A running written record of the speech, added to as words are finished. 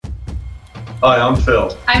Hi, I'm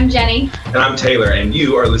Phil. I'm Jenny. And I'm Taylor, and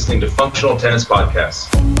you are listening to Functional Tennis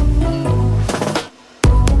Podcast.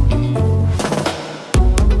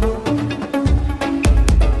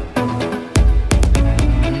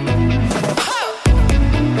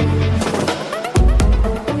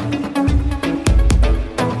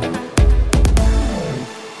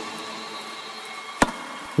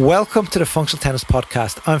 Welcome to the Functional Tennis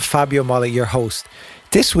Podcast. I'm Fabio Molly, your host.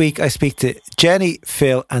 This week I speak to Jenny,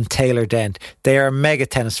 Phil and Taylor Dent. They are a mega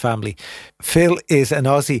tennis family. Phil is an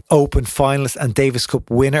Aussie Open finalist and Davis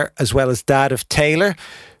Cup winner, as well as dad of Taylor,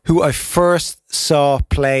 who I first saw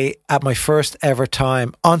play at my first ever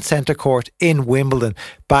time on centre court in Wimbledon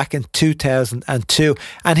back in 2002.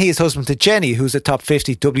 And he is husband to Jenny, who's a top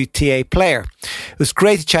 50 WTA player. It was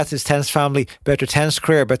great to chat to his tennis family about their tennis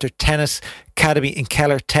career, about their tennis academy in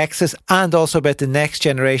Keller, Texas, and also about the next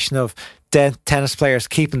generation of Dent tennis players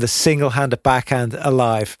keeping the single-handed backhand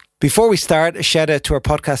alive. Before we start, a shout out to our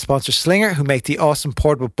podcast sponsor Slinger, who make the awesome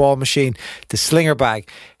portable ball machine, the Slinger Bag.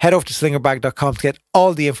 Head over to slingerbag.com to get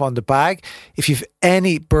all the info on the bag. If you've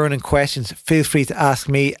any burning questions, feel free to ask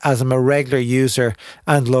me, as I'm a regular user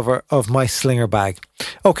and lover of my Slinger Bag.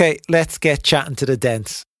 Okay, let's get chatting to the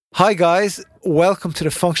Dents. Hi guys, welcome to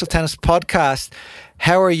the Functional Tennis Podcast.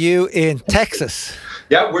 How are you in Texas?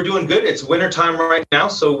 Yeah, we're doing good. It's wintertime right now,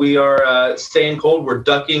 so we are staying cold. We're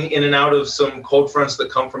ducking in and out of some cold fronts that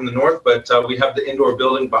come from the north, but we have the indoor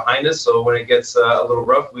building behind us, so when it gets a little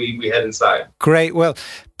rough, we head inside. Great. Well,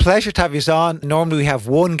 pleasure to have you on. Normally we have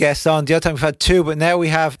one guest on. The other time we've had two, but now we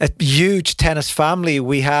have a huge tennis family.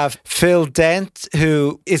 We have Phil Dent,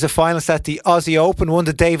 who is a finalist at the Aussie Open, won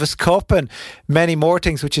the Davis Cup and many more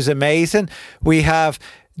things, which is amazing. We have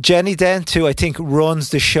Jenny Dent, who I think runs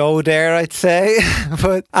the show there, I'd say.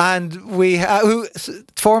 And we have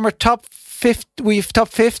former top 50, we've top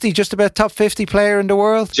 50, just about top 50 player in the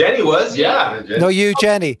world. Jenny was, yeah. No, you,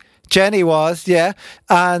 Jenny. Jenny was, yeah.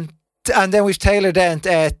 And then we've Taylor Dent,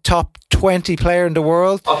 top 20 player in the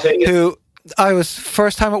world. I'll take it. Who I was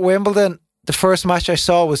first time at Wimbledon. The first match I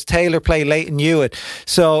saw was Taylor play Leighton Hewitt.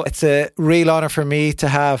 So it's a real honour for me to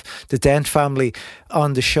have the Dent family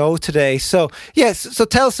on the show today. So, yes, so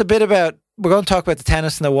tell us a bit about, we're going to talk about the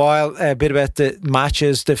tennis in a while, a bit about the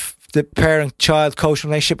matches, the parent-child coaching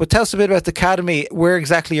relationship, but tell us a bit about the academy, where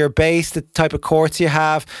exactly you're based, the type of courts you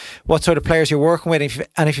have, what sort of players you're working with,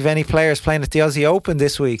 and if you have any players playing at the Aussie Open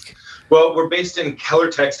this week. Well, we're based in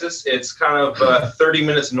Keller, Texas. It's kind of 30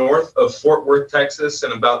 minutes north of Fort Worth, Texas,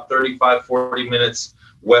 and about 35, 40 minutes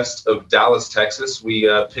west of Dallas, Texas. We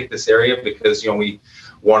picked this area because, we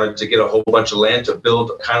wanted to get a whole bunch of land to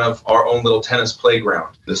build kind of our own little tennis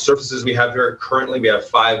playground. The surfaces we have here currently, we have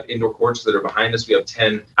 5 indoor courts that are behind us. We have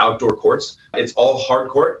 10 outdoor courts. It's all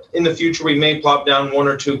hard court. In the future, we may plop down 1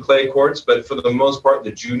 or 2 clay courts, but for the most part,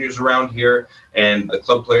 the juniors around here and the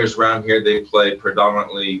club players around here, they play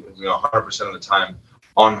predominantly, 100% of the time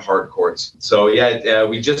on hard courts. So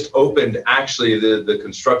we just opened. Actually, the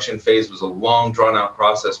construction phase was a long, drawn-out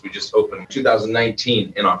process. We just opened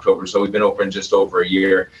 2019 in October, so we've been open just over a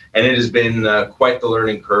year, and it has been quite the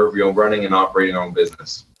learning curve, running and operating our own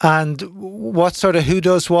business. And what sort of, who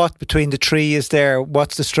does what between the three is there?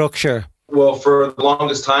 What's the structure? Well, for the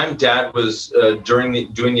longest time, Dad was doing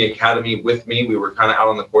the academy with me. We were kind of out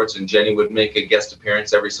on the courts, and Jenny would make a guest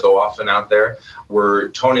appearance every so often out there. We're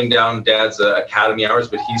toning down Dad's academy hours,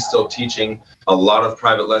 but he's still teaching a lot of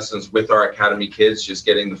private lessons with our academy kids, just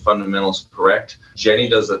getting the fundamentals correct. Jenny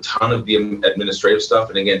does a ton of the administrative stuff,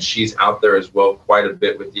 and again, she's out there as well quite a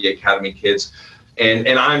bit with the academy kids. And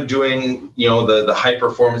I'm doing, the high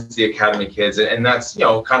performance, the academy kids. And that's,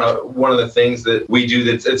 kind of one of the things that we do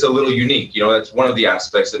it's a little unique. That's one of the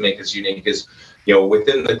aspects that make us unique is,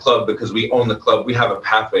 within the club, because we own the club, we have a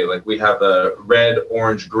pathway. Like we have a red,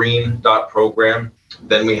 orange, green dot program.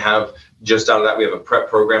 Then we have, just out of that, we have a prep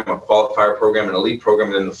program, a qualifier program, an elite program,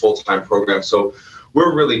 and then the full-time program. So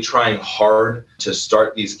we're really trying hard to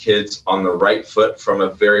start these kids on the right foot from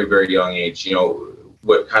a very, very young age.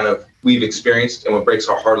 What kind of we've experienced and what breaks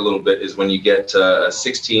our heart a little bit is when you get a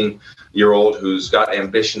 16-year-old who's got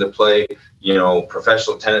ambition to play,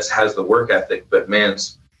 professional tennis, has the work ethic, but man,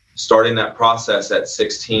 starting that process at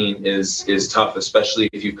 16 is tough, especially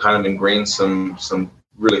if you've kind of ingrained some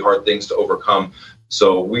really hard things to overcome.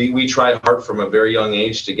 So we try hard from a very young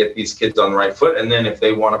age to get these kids on the right foot. And then if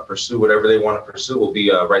they want to pursue whatever they want to pursue, we'll be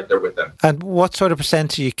right there with them. And what sort of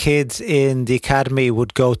percentage of your kids in the academy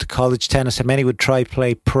would go to college tennis and many would try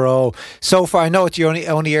play pro? So far, I know it's your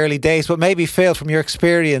only early days, but maybe Phil, from your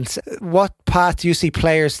experience, what path do you see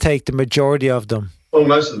players take, the majority of them? Well,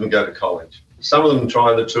 most of them go to college. Some of them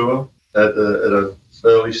try the tour at an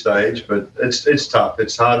early stage, but it's tough.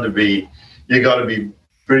 It's hard to be you got to be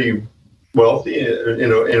pretty wealthy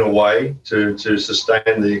in a way to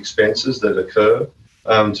sustain the expenses that occur,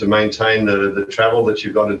 to maintain the travel that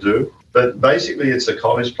you've got to do. But basically, it's the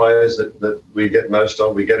college players that we get most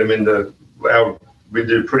of. We get them into we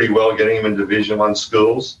do pretty well getting them in Division I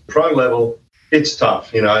schools. Pro level, it's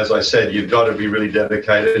tough. As I said, you've got to be really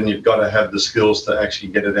dedicated and you've got to have the skills to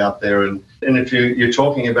actually get it out there. And if you're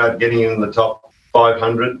talking about getting in the top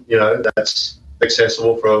 500, that's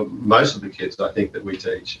accessible for most of the kids, I think, that we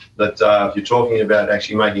teach. But if you're talking about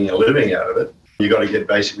actually making a living out of it, you've got to get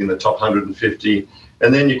basically in the top 150,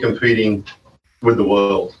 and then you're competing with the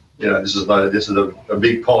world. This is a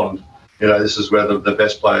big pond. This is where the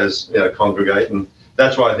best players congregate, and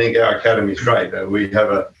that's why I think our academy is great. We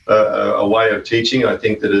have a way of teaching, I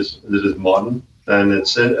think, that is modern, and it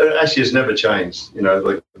actually has never changed.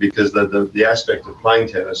 Because the aspect of playing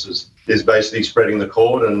tennis is basically spreading the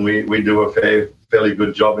court, and we do a fairly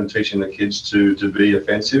good job in teaching the kids to be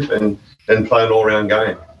offensive and play an all-round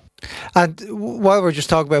game. And while we're just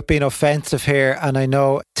talking about being offensive here, and I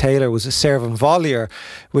know Taylor was a serve and volleyer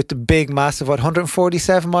with the big, massive,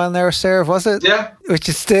 147-mile-an-hour serve, was it? Yeah. Which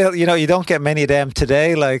is still, you don't get many of them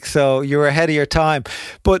today, so you were ahead of your time.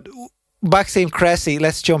 But Maxime Cressy,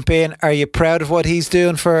 let's jump in. Are you proud of what he's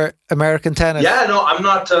doing for American tennis? Yeah, no, I'm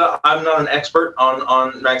not an expert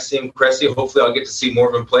on Maxime Cressy. Hopefully I'll get to see more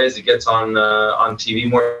of him play as he gets on TV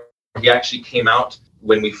more. He actually came out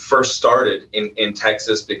when we first started in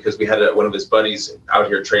Texas, because we had one of his buddies out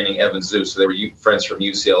here training, Evan Zhu, so they were friends from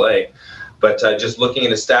UCLA. But just looking at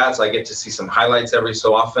his stats, I get to see some highlights every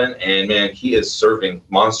so often, and man, he is serving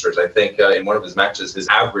monsters. I think in one of his matches, his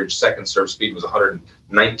average second serve speed was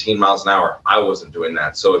 119 miles an hour. I wasn't doing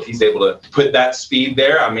that. So if he's able to put that speed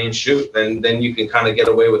there, shoot, then you can kind of get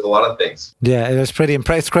away with a lot of things. Yeah, it was pretty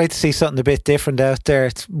impressive. It's great to see something a bit different out there.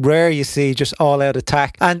 It's rare you see just all-out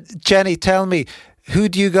attack. And Jenny, tell me, who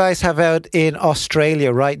do you guys have out in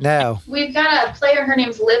Australia right now? We've got a player, her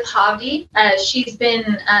name's Liv Hovde. She's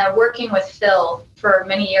been working with Phil for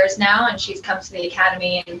many years now, and she's come to the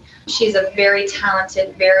academy, and she's a very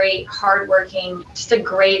talented, very hardworking, just a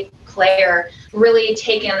great player, really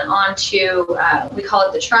taken on to, we call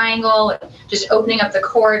it the triangle, just opening up the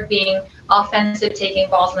court, being offensive, taking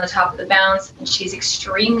balls on the top of the bounce, and she's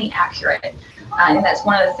extremely accurate. And that's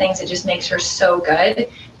one of the things that just makes her so good.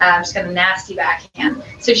 She's got a nasty backhand.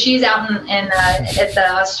 So she's out at the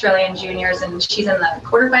Australian Juniors, and she's in the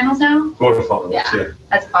quarterfinals now. Quarterfinals, yeah.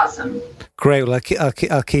 That's awesome. Great. Well,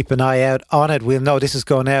 I'll keep an eye out on it. We'll know this is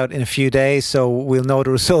going out in a few days, so we'll know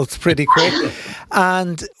the results pretty quick.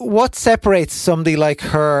 And what separates somebody like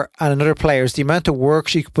her and another player is the amount of work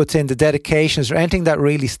she puts in, the dedication. Is there anything that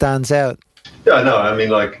really stands out? Yeah,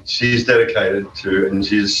 no, she's dedicated to, and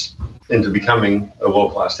she's into becoming a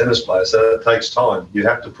world-class tennis player. So it takes time. You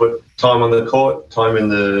have to put time on the court, time in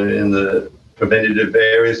the preventative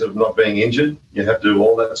areas of not being injured. You have to do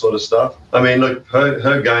all that sort of stuff.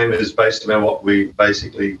 Her game is based on what we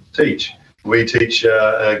basically teach. We teach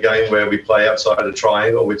a game where we play outside a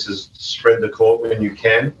triangle, which is spread the court when you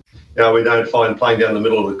can. We don't find playing down the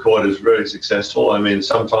middle of the court is very successful.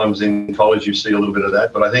 Sometimes in college you see a little bit of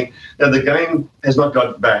that, but I think the game has not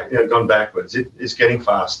gone backwards. It's getting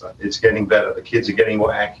faster. It's getting better. The kids are getting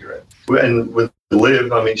more accurate. And with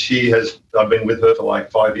Liv, I've been with her for like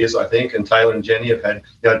 5 years, I think, and Taylor and Jenny have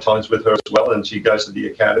had times with her as well, and she goes to the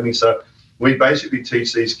academy. So we basically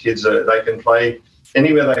teach these kids they can play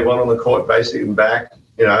anywhere they want on the court, basically, and back,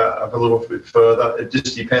 up a little bit further. It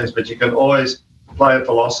just depends, but you can always play a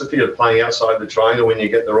philosophy of playing outside the triangle when you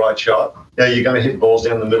get the right shot. You're going to hit balls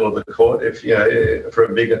down the middle of the court for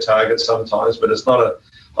a bigger target sometimes, but it's not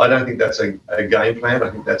I don't think that's a game plan. I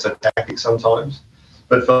think that's a tactic sometimes.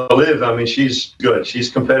 But for Liv, she's good. She's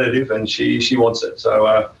competitive and she wants it.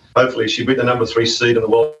 So hopefully she beat the number 3 seed in the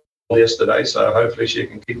world yesterday, so hopefully she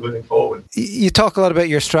can keep moving forward. You talk a lot about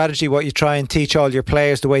your strategy, what you try and teach all your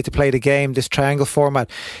players, the way to play the game, this triangle format.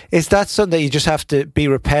 Is that something that you just have to be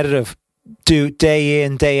repetitive, do day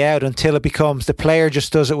in, day out, until it becomes the player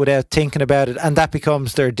just does it without thinking about it, and that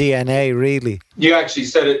becomes their DNA, really? You actually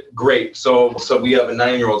said it great. So we have a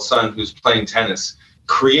 9-year-old son who's playing tennis.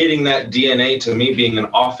 Creating that DNA, to me, being an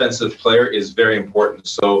offensive player is very important.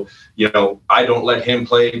 So, I don't let him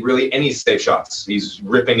play really any safe shots. He's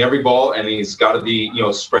ripping every ball, and he's got to be,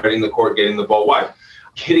 spreading the court, getting the ball wide.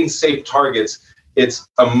 Hitting safe targets, it's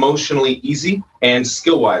emotionally easy, and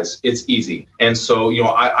skill-wise, it's easy. And so,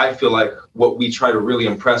 I feel like what we try to really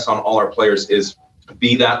impress on all our players is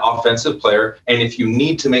be that offensive player. And if you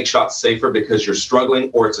need to make shots safer because you're struggling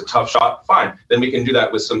or it's a tough shot, fine. Then we can do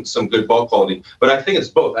that with some good ball quality. But I think it's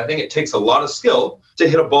both. I think it takes a lot of skill to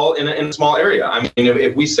hit a ball in a small area. I mean,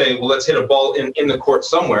 if we say, well, let's hit a ball in the court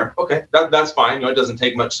somewhere, okay, that's fine. It doesn't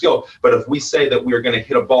take much skill. But if we say that we're going to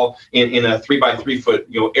hit a ball in a 3x3 foot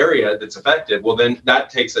area that's effective, well, then that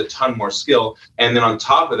takes a ton more skill. And then on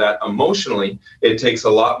top of that, emotionally, it takes a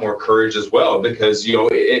lot more courage as well, because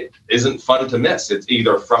it isn't fun to miss. It's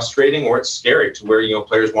either frustrating or it's scary to where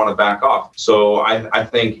players want to back off. So I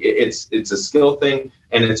think it's a skill thing,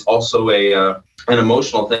 and it's also an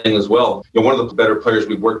emotional thing as well. One of the better players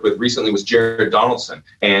we've worked with recently was Jared Donaldson,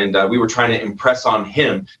 and we were trying to impress on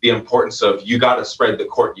him the importance of you got to spread the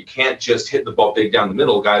court. You can't just hit the ball big down the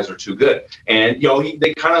middle. Guys are too good. And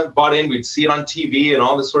they kind of bought in. We'd see it on TV and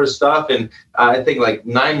all this sort of stuff. And I think like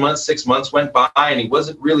 6 months went by, and he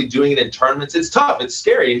wasn't really doing it in tournaments. It's tough. It's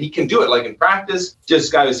scary, and he can do it. Like in practice,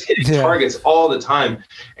 just guy was hitting targets all the time.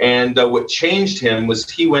 And what changed him was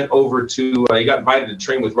he went over to he got invited to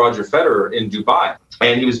train with Roger Federer in Dubai.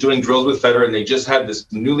 And he was doing drills with Federer, and they just had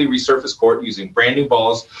this newly resurfaced court using brand new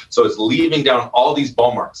balls. So it's leaving down all these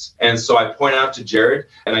ball marks. And so I point out to Jared,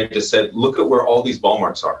 and I just said, look at where all these ball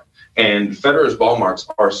marks are. And Federer's ball marks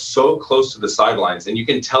are so close to the sidelines, and you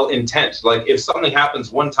can tell intent. Like if something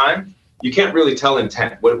happens one time, you can't really tell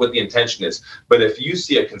intent, what the intention is. But if you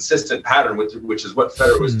see a consistent pattern, which is what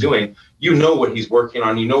Federer was doing, you know what he's working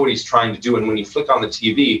on, you know what he's trying to do. And when you flick on the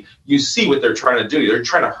TV, you see what they're trying to do. They're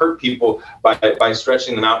trying to hurt people by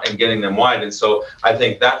stretching them out and getting them wide. And so I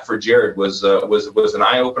think that for Jared was an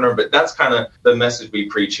eye-opener. But that's kind of the message we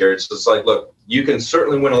preach here. It's just like, look, you can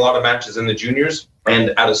certainly win a lot of matches in the juniors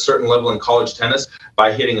and at a certain level in college tennis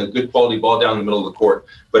by hitting a good quality ball down the middle of the court.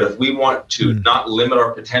 But if we want to not limit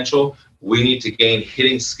our potential, we need to gain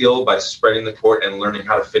hitting skill by spreading the court and learning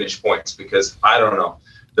how to finish points. Because I don't know,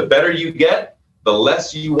 the better you get, the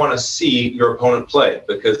less you want to see your opponent play,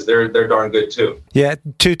 because they're darn good too. Yeah,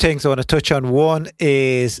 two things I want to touch on. One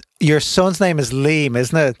is your son's name is Liam,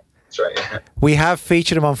 isn't it? That's right. We have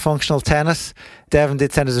featured him on Functional Tennis. Devin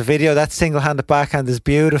did send us a video. That single-handed backhand is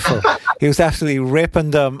beautiful. He was absolutely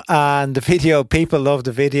ripping them, and the video, people loved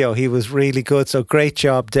the video. He was really good, so great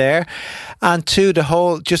job there. And two,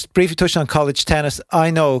 just briefly touching on college tennis, I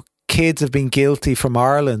know kids have been guilty from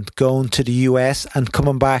Ireland going to the US and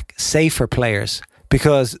coming back safer players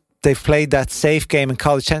because they've played that safe game in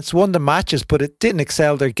college tennis, won the matches, but it didn't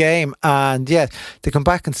excel their game. And yeah, they come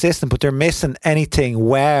back consistent, but they're missing anything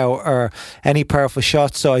wow or any powerful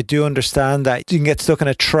shots. So I do understand that you can get stuck in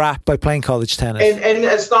a trap by playing college tennis. And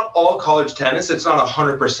it's not all college tennis. It's not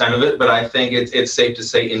 100% of it, but I think it's safe to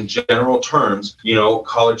say in general terms,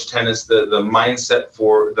 college tennis, the mindset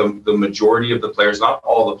for the majority of the players, not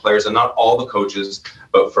all the players and not all the coaches,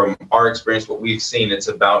 but from our experience, what we've seen, it's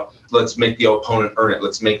about let's make the opponent earn it.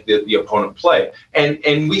 Let's make the opponent play.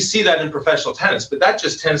 And we see that in professional tennis, but that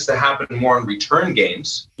just tends to happen more in return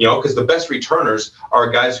games, because the best returners are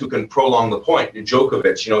guys who can prolong the point.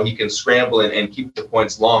 Djokovic, he can scramble and keep the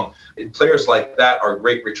points long. Players like that are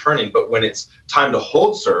great returning, but when it's time to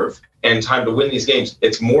hold serve and time to win these games,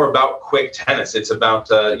 it's more about quick tennis. It's about,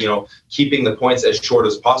 keeping the points as short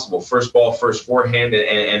as possible. First ball, first forehand,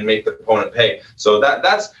 and make the opponent pay. So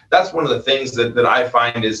that's one of the things that I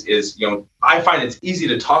find is I find it's easy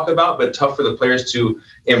to talk about, but tough for the players to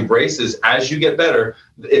embrace is as you get better,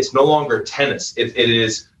 it's no longer tennis. It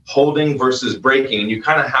is holding versus breaking, and you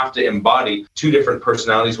kind of have to embody two different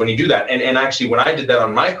personalities when you do that. And actually, when I did that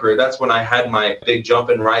on my career, that's when I had my big jump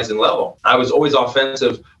and rise in level. I was always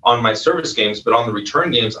offensive on my service games, but on the return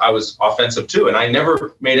games, I was offensive too. And I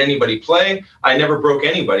never made anybody play. I never broke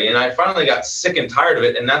anybody. And I finally got sick and tired of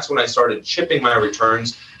it. And that's when I started chipping my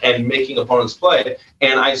returns and making opponents play.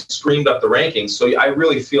 And I screamed up the rankings. So I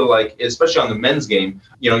really feel like, especially on the men's game,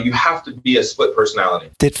 you have to be a split personality.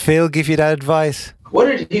 Did Phil give you that advice? What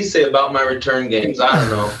did he say about my return games? I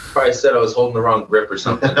don't know. Probably said I was holding the wrong grip or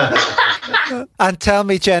something. And tell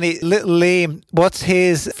me, Jenny, little Liam, what's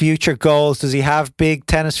his future goals? Does he have big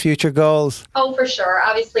tennis future goals? Oh, for sure.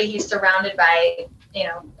 Obviously, he's surrounded by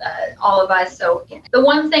all of us. So the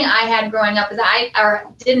one thing I had growing up is I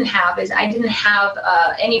didn't have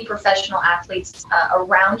any professional athletes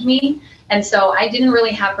around me. And so I didn't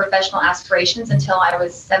really have professional aspirations until I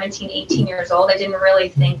was 17, 18 years old. I didn't really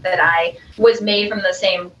think that I was made from the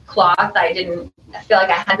same cloth. I didn't feel like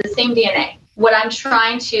I had the same DNA. What I'm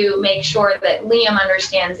trying to make sure that Liam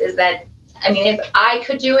understands is that, if I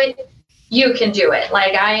could do it, you can do it.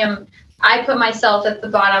 Like I put myself at the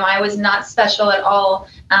bottom. I was not special at all.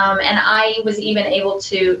 And I was even able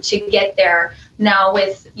to get there, now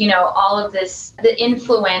with, all of this, the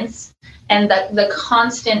influence and the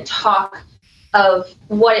constant talk of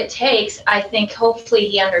what it takes, I think hopefully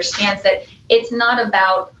he understands that it's not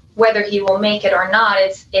about whether he will make it or not.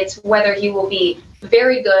 It's whether he will be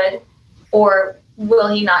very good or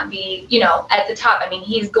will he not be, at the top. I mean,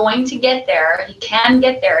 he's going to get there. He can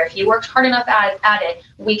get there. If he works hard enough at it,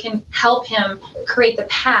 we can help him create the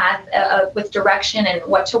path with direction and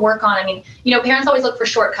what to work on. I mean, parents always look for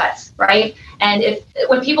shortcuts, right? And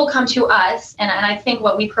when people come to us, and I think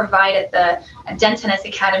what we provide at the Dent Tennis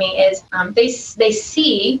Academy is they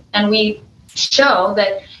see and we show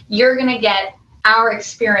that you're going to get our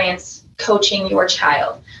experience coaching your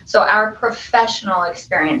child. So our professional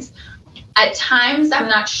experience. At times, I'm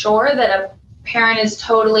not sure that a parent is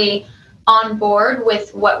totally on board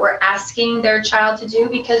with what we're asking their child to do,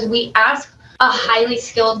 because we ask a highly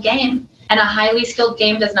skilled game, and a highly skilled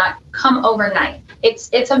game does not come overnight.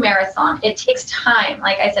 It's a marathon. It takes time.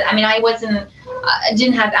 Like I said, I mean, I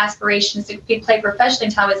didn't have aspirations to play professionally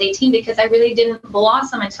until I was 18, because I really didn't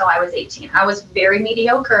blossom until I was 18. I was very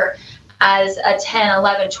mediocre as a 10,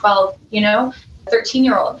 11, 12,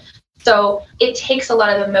 13-year-old. So it takes a lot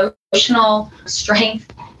of emotional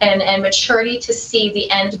strength and maturity to see the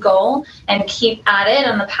end goal and keep at it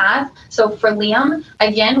on the path. So for Liam,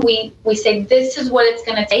 again, we say this is what it's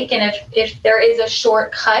going to take. And if there is a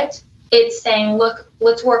shortcut, it's saying, look,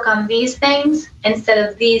 let's work on these things instead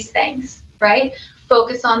of these things, right?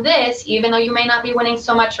 Focus on this, even though you may not be winning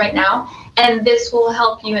so much right now, and this will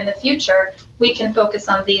help you in the future. We can focus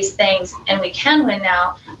on these things and we can win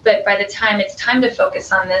now, but by the time it's time to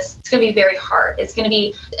focus on this, it's going to be very hard. It's going to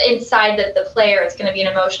be inside the player. It's going to be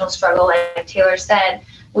an emotional struggle, like Taylor said.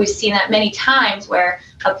 We've seen that many times where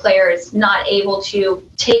a player is not able to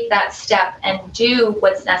take that step and do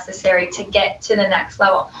what's necessary to get to the next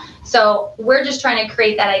level. So we're just trying to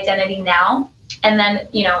create that identity now. And then,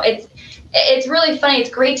 it's really funny. It's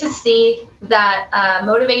great to see that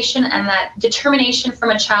motivation and that determination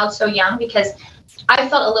from a child so young, because I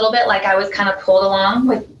felt a little bit like I was kind of pulled along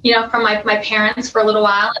with, from my parents for a little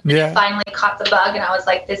while. And then I finally caught the bug and I was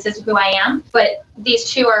like, this is who I am. But these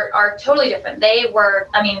two are totally different. They were,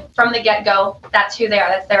 from the get-go, that's who they are.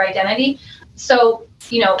 That's their identity. So,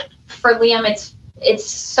 for Liam, it's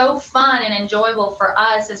so fun and enjoyable for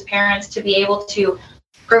us as parents to be able to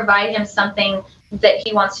provide him something that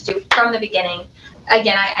he wants to do from the beginning.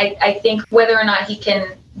 Again, I think whether or not he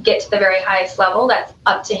can get to the very highest level, that's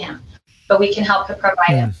up to him. But we can help to provide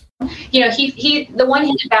him. He the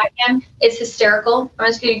one-handed backhand is hysterical. I'm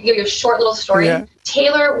just going to give you a short little story. Yeah.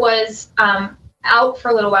 Taylor was out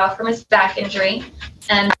for a little while from his back injury,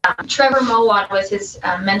 and Trevor Mowat was his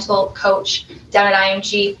mental coach down at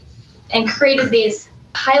IMG, and created these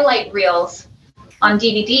highlight reels on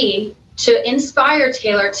DVD to inspire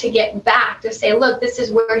Taylor to get back, to say, look, this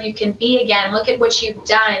is where you can be again. Look at what you've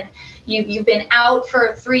done. You've been out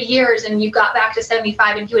for 3 years and you got back to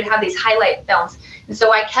 75, and he would have these highlight films. And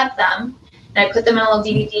so I kept them and I put them in a little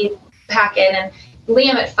DVD packet, and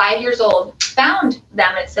Liam at 5 years old found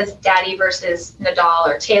them. It says Daddy versus Nadal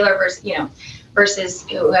or Taylor versus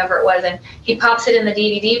whoever it was. And he pops it in the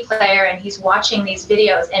DVD player and he's watching these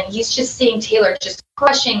videos and he's just seeing Taylor just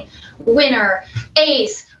crushing winner,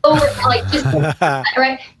 ace, over, like just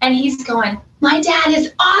right, and he's going, my dad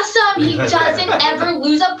is awesome. He doesn't ever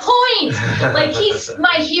lose a point. Like, he's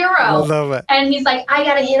my hero. I love it. And he's like, I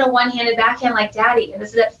gotta hit a one-handed backhand like Daddy. And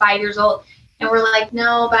this is at 5 years old. And we're like,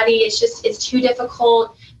 no, buddy, it's too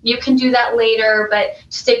difficult. You can do that later, but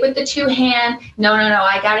stick with the two-hand. No,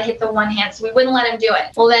 I gotta hit the one hand. So we wouldn't let him do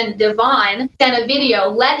it. Well, then Devon sent a video,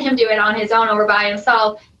 let him do it on his own over by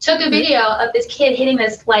himself, took a video of this kid hitting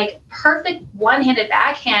this like perfect one-handed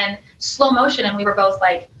backhand, slow motion, and we were both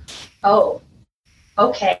like, oh,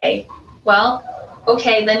 okay, well,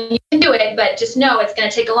 okay, then you can do it, but just know it's gonna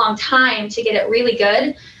take a long time to get it really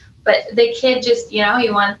good. But the kid just,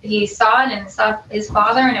 he saw it and saw his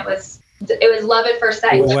father, and it was love at first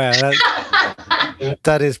sight. Wow,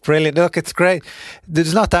 that is brilliant. Look, it's great.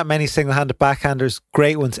 There's not that many single-handed backhanders,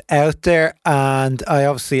 great ones out there. And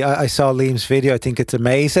I saw Liam's video. I think it's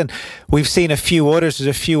amazing. We've seen a few others.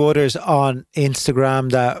 There's a few others on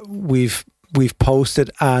Instagram that we've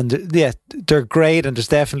posted, and yeah, they're great. And there's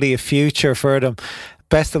definitely a future for them.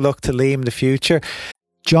 Best of luck to Liam in the future.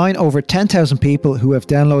 Join over 10,000 people who have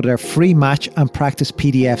downloaded our free match and practice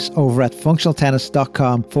PDFs over at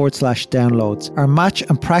functionaltennis.com/downloads. Our match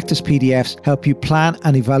and practice PDFs help you plan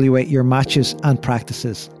and evaluate your matches and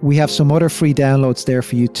practices. We have some other free downloads there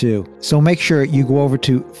for you too. So make sure you go over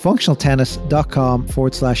to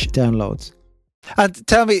functionaltennis.com/downloads. And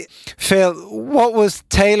tell me, Phil, what was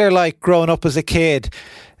Taylor like growing up as a kid?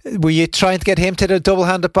 Were you trying to get him to the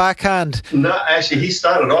double-handed backhand? No, actually, he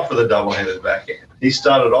started off with a double-handed backhand. He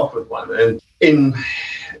started off with one. And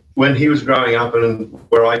when he was growing up and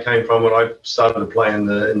where I came from, when I started to play in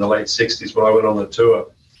the late 60s, when I went on the tour,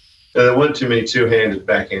 there weren't too many two-handed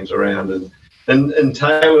backhands around. And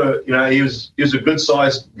Taylor, he was a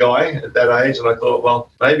good-sized guy at that age, and I thought, well,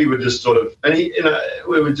 maybe we'd just sort of, and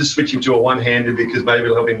we would just switch him to a one-handed because maybe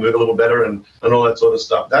it'll help him move a little better and all that sort of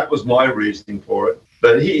stuff. That was my reasoning for it.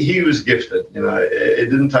 But he was gifted. It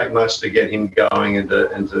didn't take much to get him going and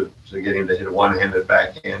to get him to hit a one-handed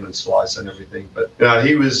backhand and slice and everything. But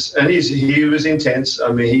he was intense.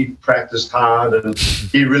 I mean, he practiced hard and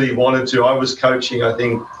he really wanted to. I was coaching, I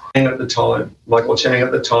think, at the time, Michael Chang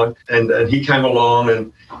at the time, and he came along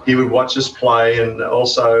and he would watch us play. And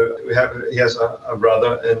also he has a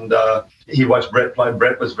brother, and he watched Brett play.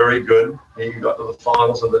 Brett was very good. He got to the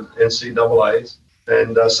finals of the NCAAs.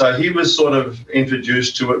 And so he was sort of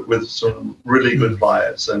introduced to it with some really good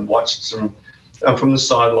players and watched some from the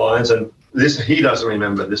sidelines. And he doesn't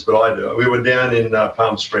remember this, but I do. We were down in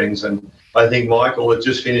Palm Springs, and I think Michael had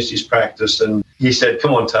just finished his practice, and he said,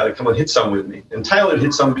 "Come on, Taylor, come on, hit some with me." And Taylor had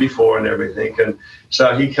hit some before and everything. And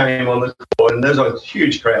so he came on the court, and there's a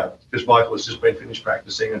huge crowd because Michael has just been finished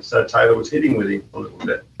practicing, and so Taylor was hitting with him a little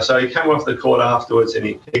bit. So he came off the court afterwards, and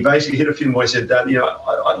he basically hit a few more. He said, "Dad,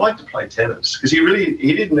 I'd like to play tennis," because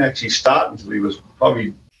he didn't actually start until he was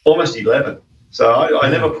probably almost 11. So I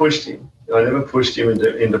never pushed him. I never pushed him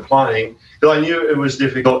into playing because I knew it was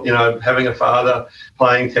difficult, having a father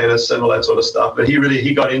playing tennis and all that sort of stuff. But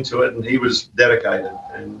he got into it and he was dedicated.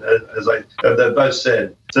 And as they both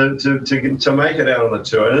said, to make it out on the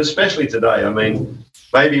tour, and especially today, I mean,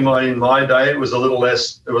 maybe in my day it was a little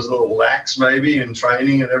lax maybe in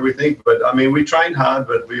training and everything. But I mean, we trained hard,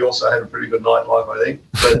 but we also had a pretty good nightlife, I think.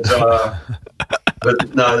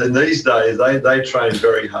 But no, in these days they train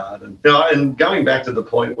very hard, and going back to the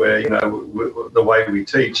point where the way we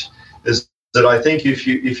teach is that I think if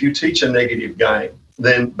you teach a negative game,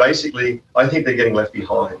 then basically I think they're getting left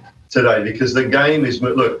behind today because the game is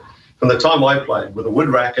look. From the time I played with a wood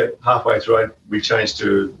racket, halfway through we changed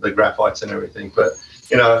to the graphites and everything, but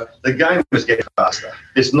the game is getting faster.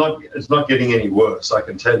 It's not getting any worse. I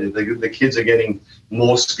can tell you, the kids are getting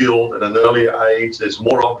more skilled at an earlier age. There's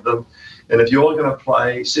more of them. And if you're going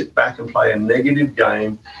to sit back and play a negative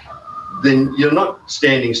game, then you're not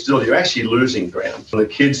standing still. You're actually losing ground. And the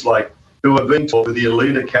kids who are being taught with the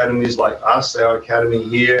elite academies like us, our academy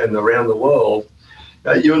here and around the world,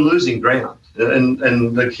 you're losing ground.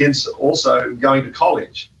 And the kids also going to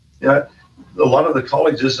college. A lot of the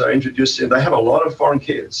colleges are introducing. They have a lot of foreign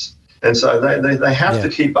kids. And so they have to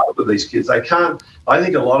keep up with these kids. They can't. I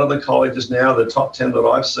think a lot of the colleges now, the top 10 that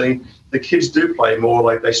I've seen, the kids do play more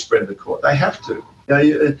like they spread the court. They have to.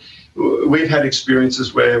 We've had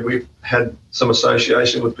experiences where we've had some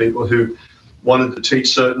association with people who wanted to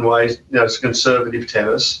teach certain ways, it's conservative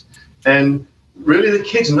tennis. And really the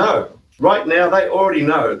kids know. Right now they already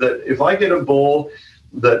know that if I get a ball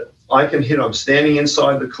that I can hit, I'm standing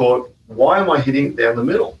inside the court, why am I hitting it down the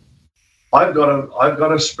middle? I've got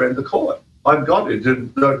to spread the court. I've got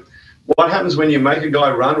to. What happens when you make a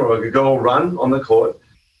guy run or a girl run on the court?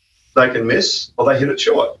 They can miss or they hit it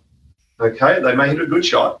short. Okay, they may hit a good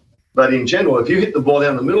shot, but in general, if you hit the ball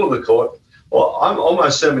down the middle of the court, well, I'm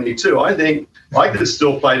almost 72. I think I could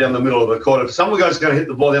still play down the middle of the court. If some guy's going to hit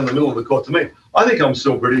the ball down the middle of the court to me, I think I'm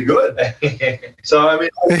still pretty good. So, I mean,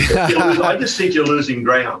 I just think you're losing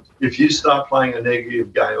ground if you start playing a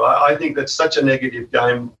negative game. I think that's such a negative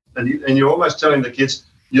game, and you're almost telling the kids,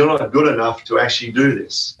 you're not good enough to actually do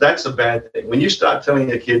this. That's a bad thing. When you start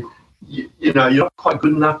telling a kid, you're not quite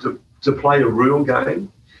good enough to play a real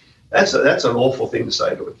game, that's an awful thing to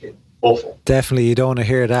say to a kid. Awful. Definitely, you don't want to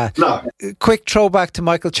hear that. No. Quick throwback to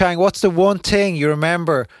Michael Chang. What's the one thing you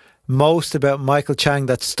remember most about Michael Chang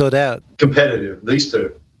that stood out? Competitive, these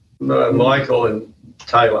two, Michael and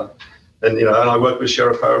Taylor. And, and I worked with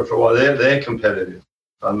Sharapova for a while. They're competitive.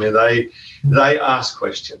 I mean, they ask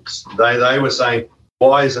questions. They were saying,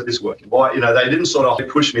 why isn't this working? Why, they didn't sort of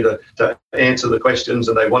push me to answer the questions,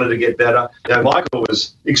 and they wanted to get better. Michael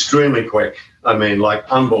was extremely quick. I mean,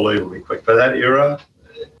 unbelievably quick. For that era,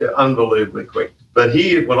 unbelievably quick. But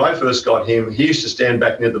when I first got him, he used to stand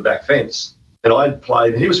back near the back fence. And I'd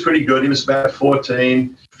played, and he was pretty good. He was about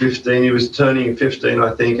 14, 15. He was turning 15,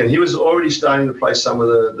 I think. And he was already starting to play some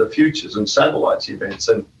of the futures and satellites events.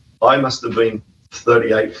 And I must have been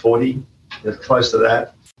 38, 40, close to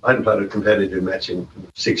that. I hadn't played a competitive match in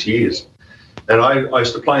 6 years. And I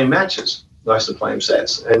used to play him matches. I used to play him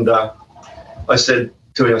sets. And I said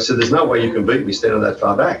to him, there's no way you can beat me standing that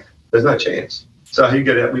far back. There's no chance. So he'd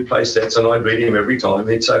get out, we'd play sets, and I'd beat him every time.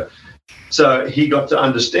 So he got to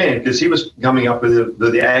understand, because he was coming up with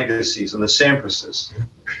the Agassiz and the Sampras's.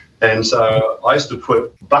 And so I used to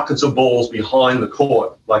put buckets of balls behind the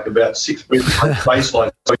court, like about 6 feet behind the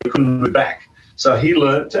baseline, so he couldn't move back. So he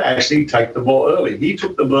learned to actually take the ball early. He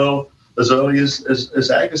took the ball as early as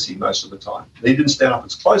Agassi most of the time. He didn't stand up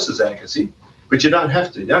as close as Agassi, but you don't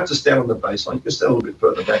have to. You don't have to stand on the baseline. You can stand a little bit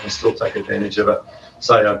further back and still take advantage of a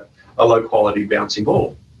low-quality bouncing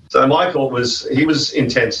ball. So Michael was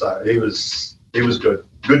intense though. He was good.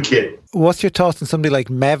 Good kid. What's your thoughts on somebody like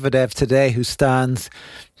Medvedev today, who stands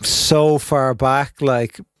so far back?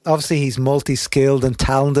 Like, obviously he's multi-skilled and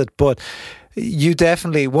talented, but you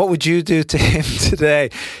definitely, what would you do to him today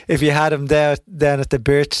if you had him down at the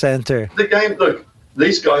Birch Centre? The game, look,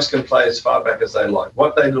 these guys can play as far back as they like.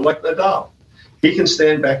 What they do, like Nadal. He can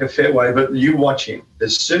stand back a fair way, but you watch him.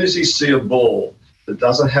 As soon as he sees a ball that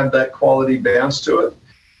doesn't have that quality bounce to it,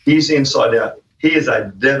 he's inside out. He is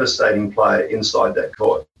a devastating player inside that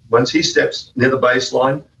court. Once he steps near the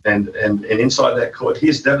baseline and inside that court, he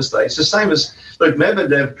is devastating. It's the same as, look,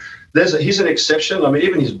 Medvedev, he's an exception. I mean,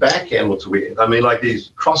 even his backhand looks weird. I mean, like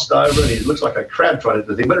he's crossed over and he looks like a crab trying to do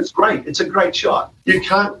the thing, but it's great. It's a great shot. You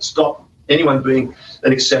can't stop anyone being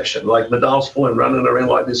an exception. Like Nadal's falling, running around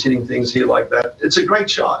like this, hitting things here like that. It's a great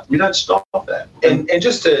shot. You don't stop that. And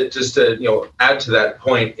just to add to that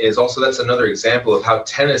point is also, that's another example of how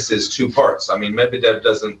tennis is two parts. I mean, Medvedev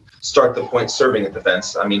doesn't start the point serving at the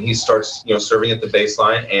fence. I mean, he starts serving at the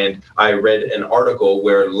baseline. And I read an article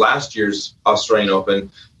where last year's Australian Open,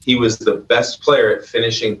 he was the best player at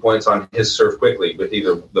finishing points on his serve quickly with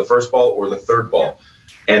either the first ball or the third ball.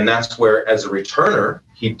 And that's where, as a returner,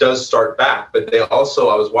 he does start back. But they also,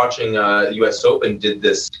 I was watching U.S. Open, did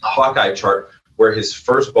this Hawkeye chart where his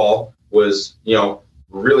first ball was,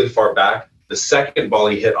 really far back. The second ball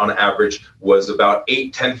he hit on average was about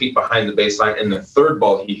 8-10 feet behind the baseline. And the third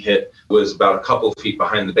ball he hit was about a couple of feet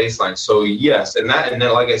behind the baseline. So, yes. And then,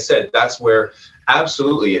 like I said, that's where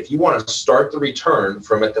absolutely, if you want to start the return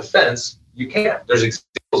from at the fence, you can. There's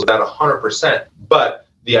examples of that 100%. But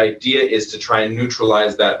the idea is to try and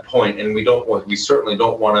neutralize that point, and we certainly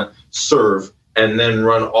don't want to serve and then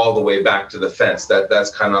run all the way back to the fence.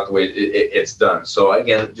 That's kind of not the way it's done. So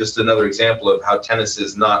again, just another example of how tennis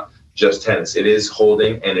is not just tennis. It is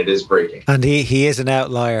holding and it is breaking. And he is an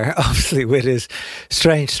outlier, obviously, with his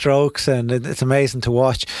strange strokes, and it's amazing to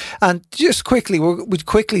watch. And just quickly, we'd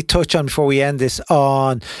quickly touch on, before we end this,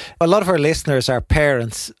 on a lot of our listeners are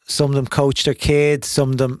parents. Some of them coach their kids,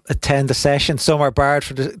 some of them attend the sessions, some are barred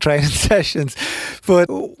for the training sessions. But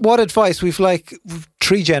what advice? We've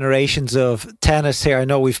 3 generations of tennis here. I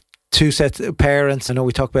know we've 2 sets of parents. I know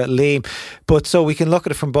we talk about Liam, but so we can look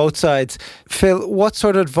at it from both sides. Phil, what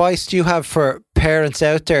sort of advice do you have for parents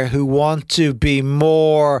out there who want to be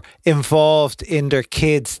more involved in their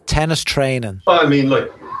kids' tennis training? I mean,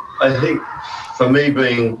 look, I think for me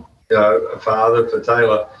being a father for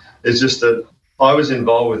Taylor, it's just that I was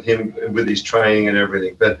involved with him with his training and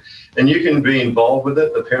everything. And you can be involved with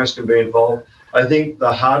it. The parents can be involved. I think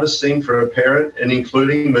the hardest thing for a parent, and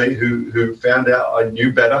including me, who found out I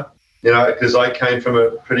knew better, because I came from a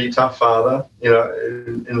pretty tough father,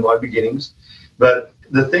 in my beginnings. But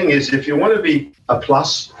the thing is, if you want to be a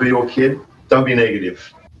plus for your kid, don't be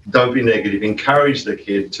negative. Don't be negative. Encourage the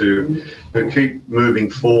kid to keep moving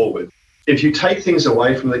forward. If you take things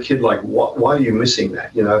away from the kid, like, why are you missing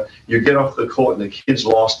that? You get off the court and the kid's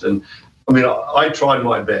lost. And I mean, I tried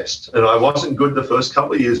my best, and I wasn't good the first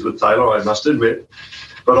couple of years with Taylor, I must admit.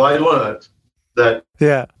 But I learned that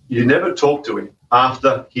you never talk to him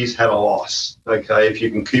after he's had a loss. Okay, if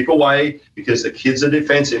you can keep away, because the kids are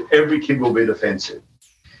defensive, every kid will be defensive.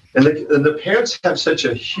 And the parents have such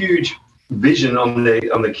a huge vision on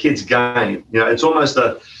the kid's game. It's almost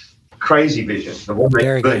a crazy vision of what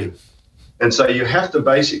they be. And so you have to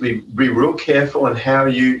basically be real careful in how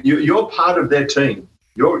you're part of their team.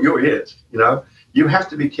 You're it, You have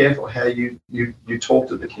to be careful how you talk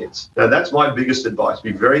to the kids. Now, that's my biggest advice.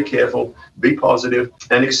 Be very careful, be positive,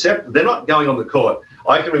 and accept they're not going on the court.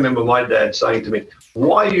 I can remember my dad saying to me,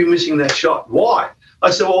 "Why are you missing that shot? Why?" I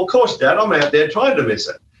said, "Well, of course, Dad, I'm out there trying to miss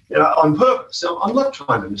it, on purpose. So I'm not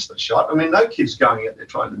trying to miss the shot. I mean, no kid's going out there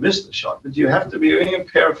trying to miss the shot, but you have to be a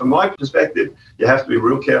parent. From my perspective, you have to be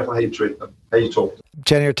real careful how you treat them, how you talk to them."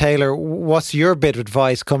 Jenny or Taylor, what's your bit of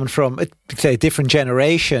advice coming from, say, a different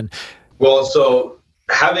generation? Well, so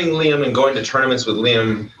having Liam and going to tournaments with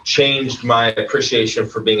Liam changed my appreciation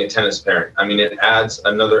for being a tennis parent. I mean, it adds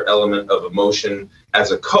another element of emotion.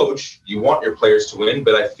 As a coach, you want your players to win,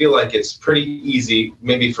 but I feel like it's pretty easy,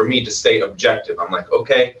 maybe for me, to stay objective. I'm like,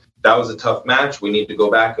 okay, that was a tough match. We need to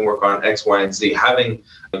go back and work on X, Y, and Z. Having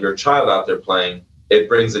your child out there playing, it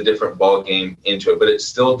brings a different ball game into it, but it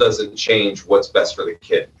still doesn't change what's best for the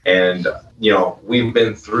kid. And, we've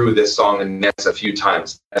been through this song and dance a few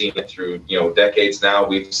times. I've seen it through, decades now.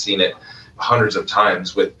 We've seen it hundreds of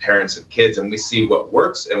times with parents and kids, and we see what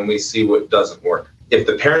works and we see what doesn't work. If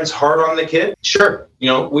the parent's hard on the kid, sure,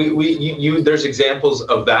 there's examples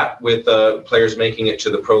of that with players making it to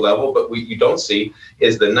the pro level, but what you don't see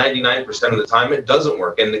is the 99% of the time it doesn't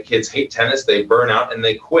work, and the kids hate tennis, they burn out, and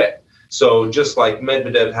they quit. So just like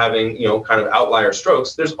Medvedev having, kind of outlier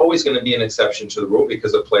strokes, there's always going to be an exception to the rule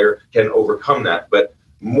because a player can overcome that. But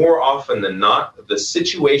more often than not, the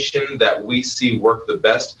situation that we see work the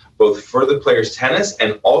best, both for the player's tennis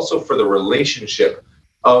and also for the relationship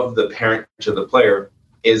of the parent to the player,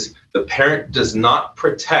 is the parent does not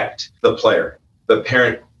protect the player. The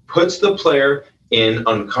parent puts the player in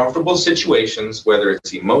uncomfortable situations, whether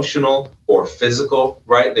it's emotional or physical,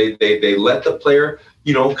 right? They let the player,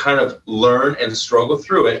 kind of learn and struggle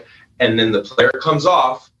through it. And then the player comes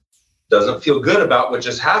off, doesn't feel good about what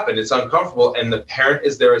just happened. It's uncomfortable. And the parent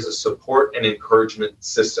is there as a support and encouragement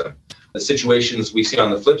system. The situations we see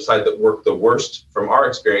on the flip side that work the worst from our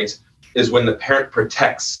experience is when the parent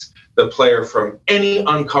protects the player from any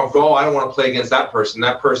uncomfortable, I don't want to play against that person.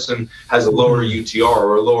 That person has a lower UTR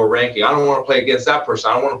or a lower ranking. I don't want to play against that person.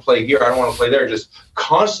 I don't want to play here. I don't want to play there. Just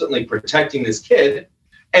constantly protecting this kid.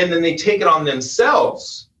 And then they take it on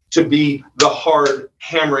themselves to be the hard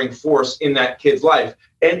hammering force in that kid's life.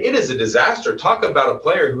 And it is a disaster. Talk about a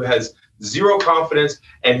player who has zero confidence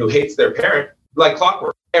and who hates their parent like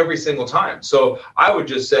clockwork every single time. So I would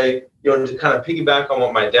just say, to kind of piggyback on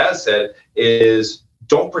what my dad said, is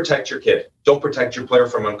don't protect your kid. Don't protect your player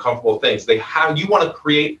from uncomfortable things. You want to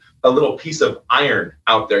create a little piece of iron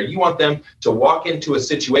out there. You want them to walk into a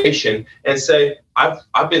situation and say,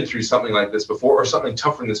 I've been through something like this before, or something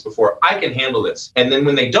tougher than this before. I can handle this. And then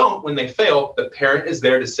when they fail, the parent is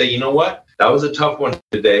there to say, you know what? That was a tough one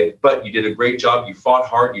today, but you did a great job. You fought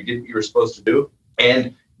hard. You did what you were supposed to do.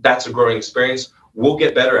 And that's a growing experience. We'll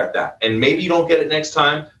get better at that. And maybe you don't get it next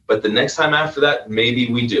time, but the next time after that,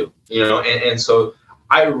 maybe we do, and so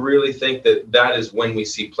I really think that is when we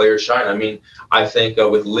see players shine. I mean, I think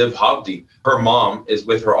with Liv Hovde, her mom is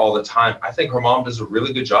with her all the time. I think her mom does a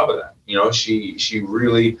really good job of that. She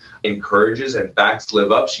really encourages and backs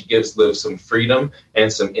Liv up. She gives Liv some freedom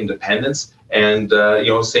and some independence. And,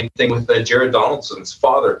 same thing with Jared Donaldson's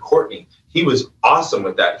father, Courtney. He was awesome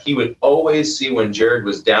with that. He would always see when Jared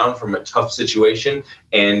was down from a tough situation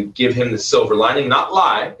and give him the silver lining, not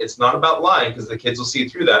lie. It's not about lying because the kids will see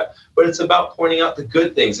through that, but it's about pointing out the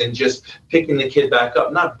good things and just picking the kid back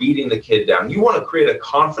up, not beating the kid down. You want to create a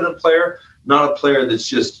confident player, not a player that's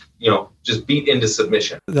just beat into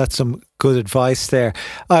submission. That's some good advice there.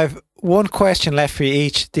 I've one question left for you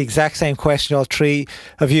each, the exact same question, all three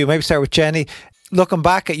of you. Maybe start with Jenny. Looking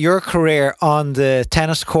back at your career on the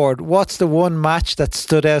tennis court, what's the one match that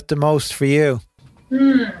stood out the most for you?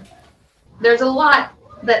 There's a lot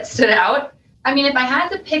that stood out. I mean, if I had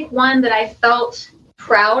to pick one that I felt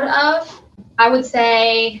proud of, I would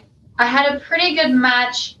say I had a pretty good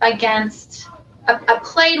match against, I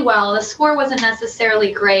played well. The score wasn't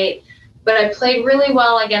necessarily great, but I played really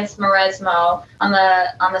well against Mauresmo on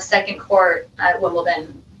the second court at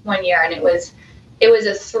Wimbledon one year, and it was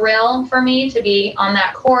a thrill for me to be on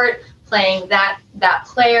that court, playing that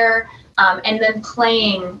player, and then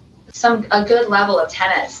playing a good level of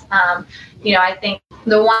tennis. I think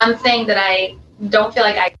the one thing that I don't feel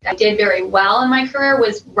like I did very well in my career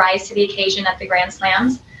was rise to the occasion at the Grand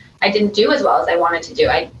Slams. I didn't do as well as I wanted to do.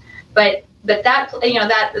 But that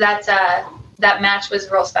match was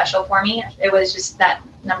real special for me. It was just that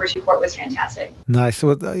number 2 court was fantastic. Nice.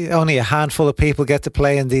 Well, only a handful of people get to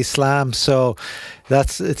play in these slams, so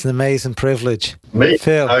it's an amazing privilege. Me?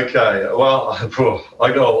 Phil. Okay. Well,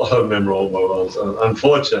 I got a lot of memorable ones,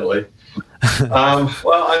 unfortunately.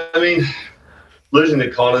 Losing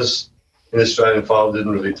to Connors in the Australian final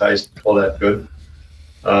didn't really taste all that good.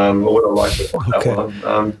 I would have liked to watch that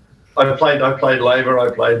one. I played Laver,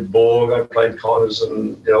 I played Borg, I played Connors,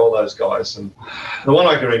 and all those guys. And the one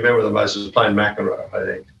I can remember the most was playing McEnroe, I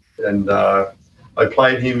think. And I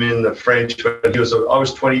played him in the French when I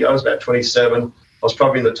was 20. I was about 27. I was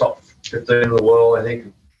probably in the top 15 in the world, I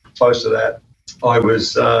think, close to that. I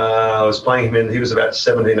was playing him in. He was about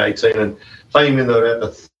 17, 18, and playing him in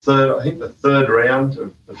the third round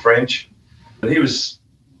of the French. And he was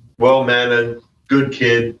well-mannered, good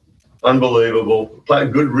kid, unbelievable,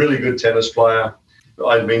 really good tennis player.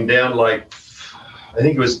 I'd been down I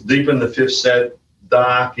think it was deep in the 5th set,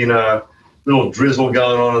 dark, little drizzle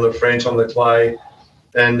going on in the French on the clay.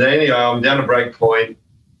 And anyway, I'm down to break point,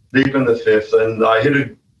 deep in the fifth, and I hit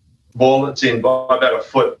a ball that's in by about a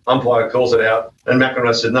foot. Umpire calls it out, and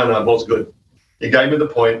McEnroe said, no, ball's good. He gave me the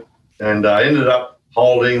point, and I ended up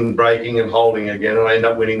holding, breaking, and holding again, and I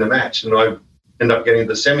ended up winning the match, and I ended up getting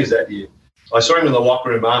the semis that year. I saw him in the locker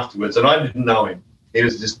room afterwards, and I didn't know him. He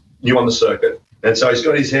was just new on the circuit. And so he's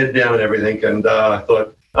got his head down and everything, and I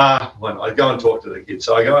thought, well, I'd go and talk to the kid.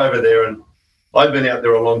 So I go over there, and I'd been out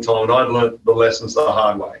there a long time, and I'd learnt the lessons the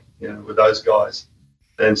hard way, with those guys.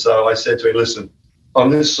 And so I said to him, listen, on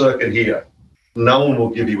this circuit here, no one will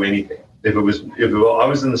give you anything. If I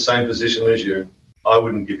was in the same position as you, I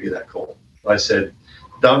wouldn't give you that call. I said,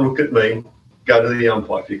 don't look at me, go to the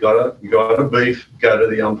umpire. If you got a beef, go to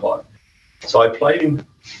the umpire. So I played in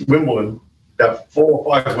Wimbledon about 4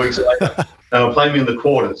 or 5 weeks later, and I played him in the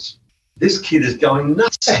quarters. This kid is going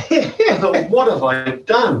nuts. What have I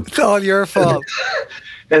done? It's all your fault.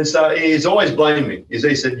 And so he's always blamed me.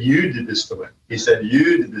 He said, you did this to me. He said,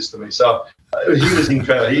 you did this to me. So he was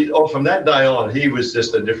incredible. From that day on, he was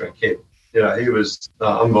just a different kid. He was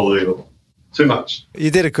unbelievable. Too much.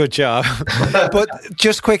 You did a good job. But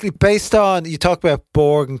just quickly, based on, you talk about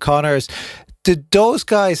Borg and Connors, did those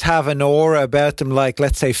guys have an aura about them like,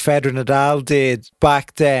 let's say, Federer and Nadal did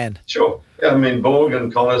back then? Sure. I mean, Borg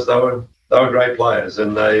and Connors, they were great players,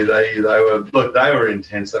 and they were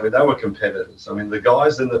intense. I mean, they were competitors. I mean, the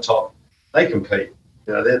guys in the top, they compete.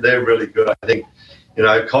 They're really good. I think,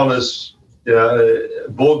 Connors,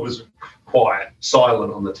 Borg was quiet,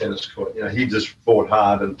 silent on the tennis court. He just fought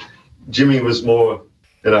hard, and Jimmy was more,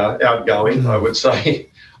 outgoing, I would say,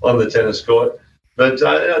 on the tennis court. But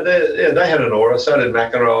they had an aura. So did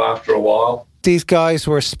McEnroe after a while. These guys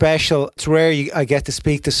were special. It's rare I get to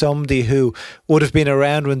speak to somebody who would have been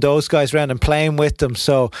around when those guys were around and playing with them.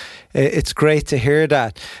 So it's great to hear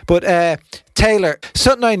that. But Taylor,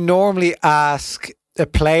 something I normally ask a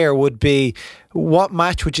player would be, what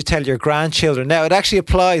match would you tell your grandchildren? Now, it actually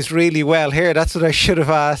applies really well here. That's what I should have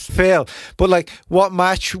asked Phil. But what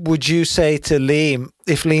match would you say to Liam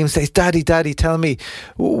if Liam says, Daddy, tell me,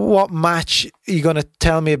 what match are you going to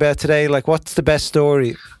tell me about today? What's the best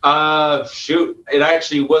story? Shoot, it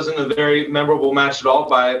actually wasn't a very memorable match at all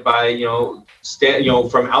by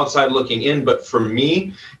from outside looking in. But for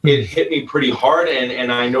me, it hit me pretty hard,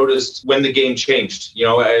 and I noticed when the game changed.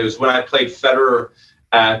 It was when I played Federer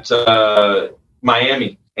at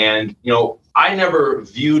Miami, and I never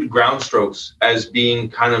viewed ground strokes as being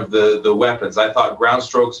kind of the weapons. I thought ground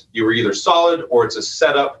strokes, you were either solid or it's a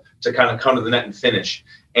setup to kind of come to the net and finish.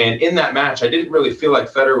 And in that match, I didn't really feel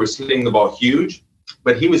like Federer was hitting the ball huge,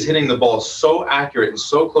 but he was hitting the ball so accurate and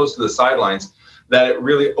so close to the sidelines that it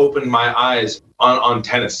really opened my eyes on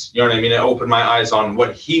tennis. You know what I mean? It opened my eyes on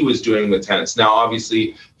what he was doing with tennis. Now,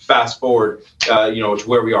 obviously, fast forward, to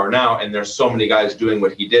where we are now, and there's so many guys doing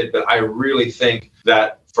what he did. But I really think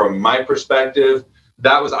that from my perspective,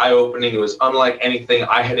 that was eye-opening. It was unlike anything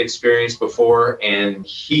I had experienced before, and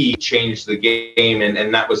he changed the game,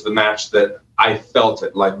 and that was the match that I felt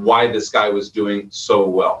it, why this guy was doing so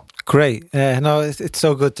well. Great. It's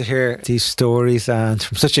so good to hear these stories, and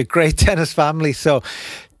from such a great tennis family. So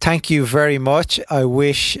thank you very much. I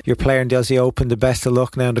wish your player in the Aussie Open the best of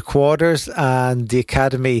luck now in the quarters, and the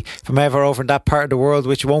academy, if I'm ever over in that part of the world,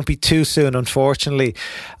 which won't be too soon, unfortunately,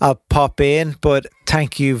 I'll pop in. But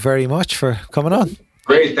thank you very much for coming on.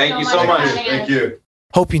 Great. Thank you so much. Thank you.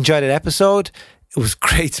 Hope you enjoyed that episode. It was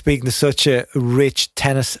great speaking to such a rich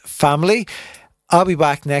tennis family. I'll be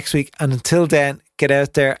back next week, and until then, get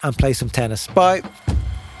out there and play some tennis. Bye.